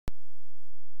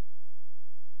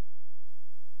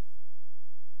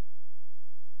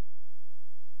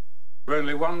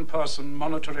Only one person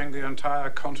monitoring the entire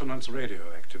continent's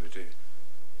radio activity.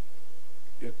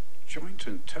 Yet Joint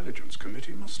Intelligence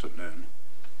Committee must have known.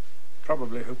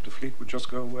 Probably hoped the fleet would just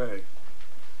go away.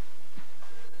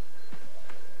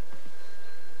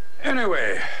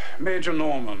 Anyway, Major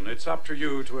Norman, it's up to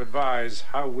you to advise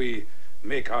how we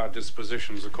make our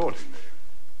dispositions accordingly.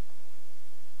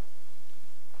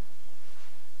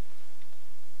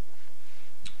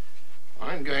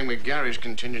 I'm going with Gary's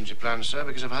contingency plan, sir,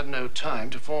 because I've had no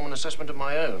time to form an assessment of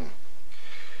my own.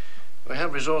 We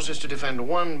have resources to defend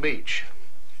one beach,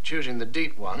 choosing the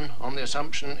deep one on the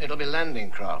assumption it'll be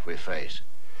landing craft we face.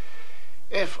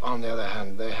 If, on the other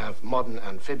hand, they have modern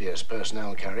amphibious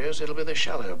personnel carriers, it'll be the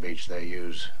shallow beach they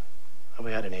use. Have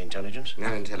we had any intelligence?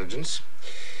 No intelligence.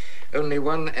 Only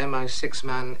one MI6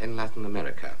 man in Latin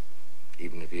America,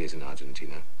 even if he is in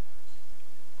Argentina.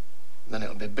 Then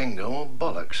it'll be bingo or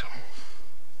bollocks.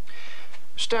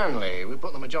 Stanley, we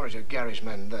put the majority of Gary's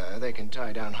men there. They can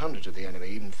tie down hundreds of the enemy,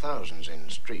 even thousands in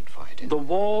street fighting. The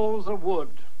walls are wood.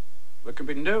 There can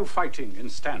be no fighting in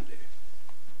Stanley.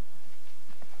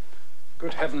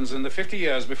 Good heavens, in the 50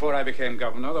 years before I became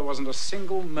governor, there wasn't a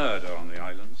single murder on the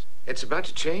islands. It's about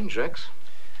to change, Rex.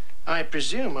 I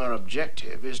presume our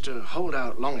objective is to hold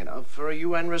out long enough for a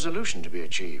UN resolution to be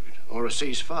achieved, or a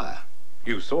ceasefire.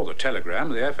 You saw the telegram.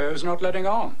 The FO's not letting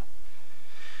on.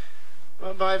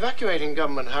 Well, by evacuating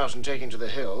Government House and taking to the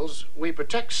hills, we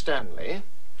protect Stanley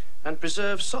and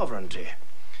preserve sovereignty.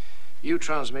 You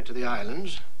transmit to the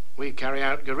islands, we carry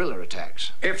out guerrilla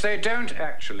attacks. If they don't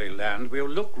actually land, we'll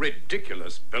look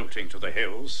ridiculous bolting to the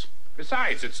hills.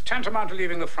 Besides, it's tantamount to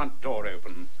leaving the front door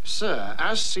open. Sir,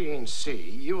 as C&C,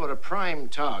 you are a prime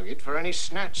target for any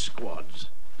snatch squads.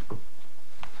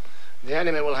 The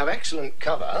enemy will have excellent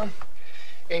cover,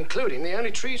 including the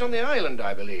only trees on the island,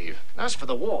 I believe. As for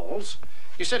the walls,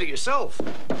 you said it yourself.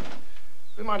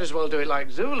 We might as well do it like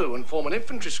Zulu and form an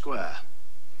infantry square.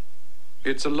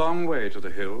 It's a long way to the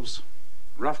hills.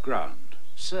 Rough ground.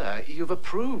 Sir, you've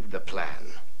approved the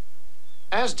plan.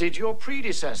 As did your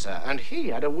predecessor, and he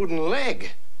had a wooden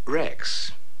leg.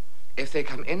 Rex, if they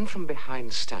come in from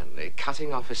behind Stanley,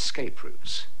 cutting off escape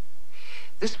routes,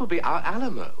 this will be our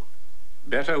Alamo.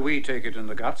 Better we take it in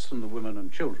the guts than the women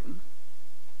and children.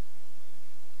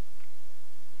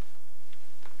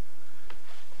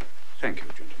 Thank you,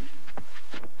 gentlemen.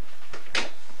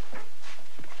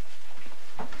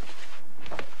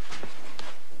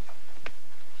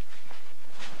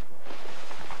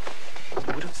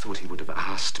 I would have thought he would have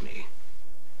asked me,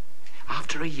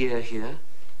 after a year here,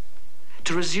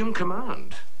 to resume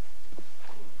command.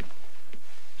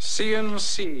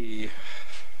 C&C.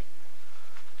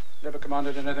 Never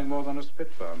commanded anything more than a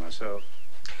Spitfire myself.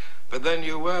 But then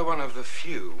you were one of the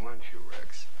few, weren't you,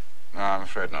 Rex? No, I'm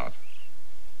afraid not.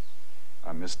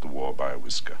 I missed the war by a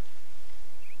whisker.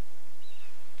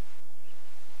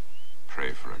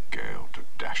 Pray for a gale to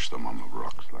dash them on the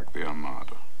rocks like the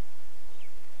Armada.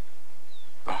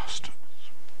 Bastards.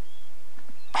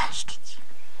 Bastards.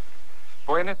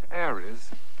 Buenos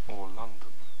Aires or London?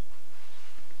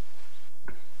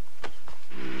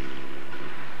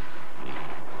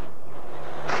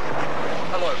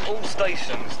 Hello, all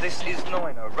stations. This is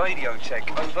Niner. Radio check.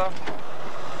 Over.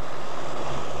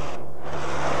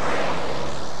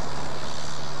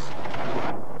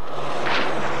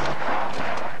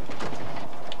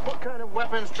 What kind of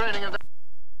weapons training are they?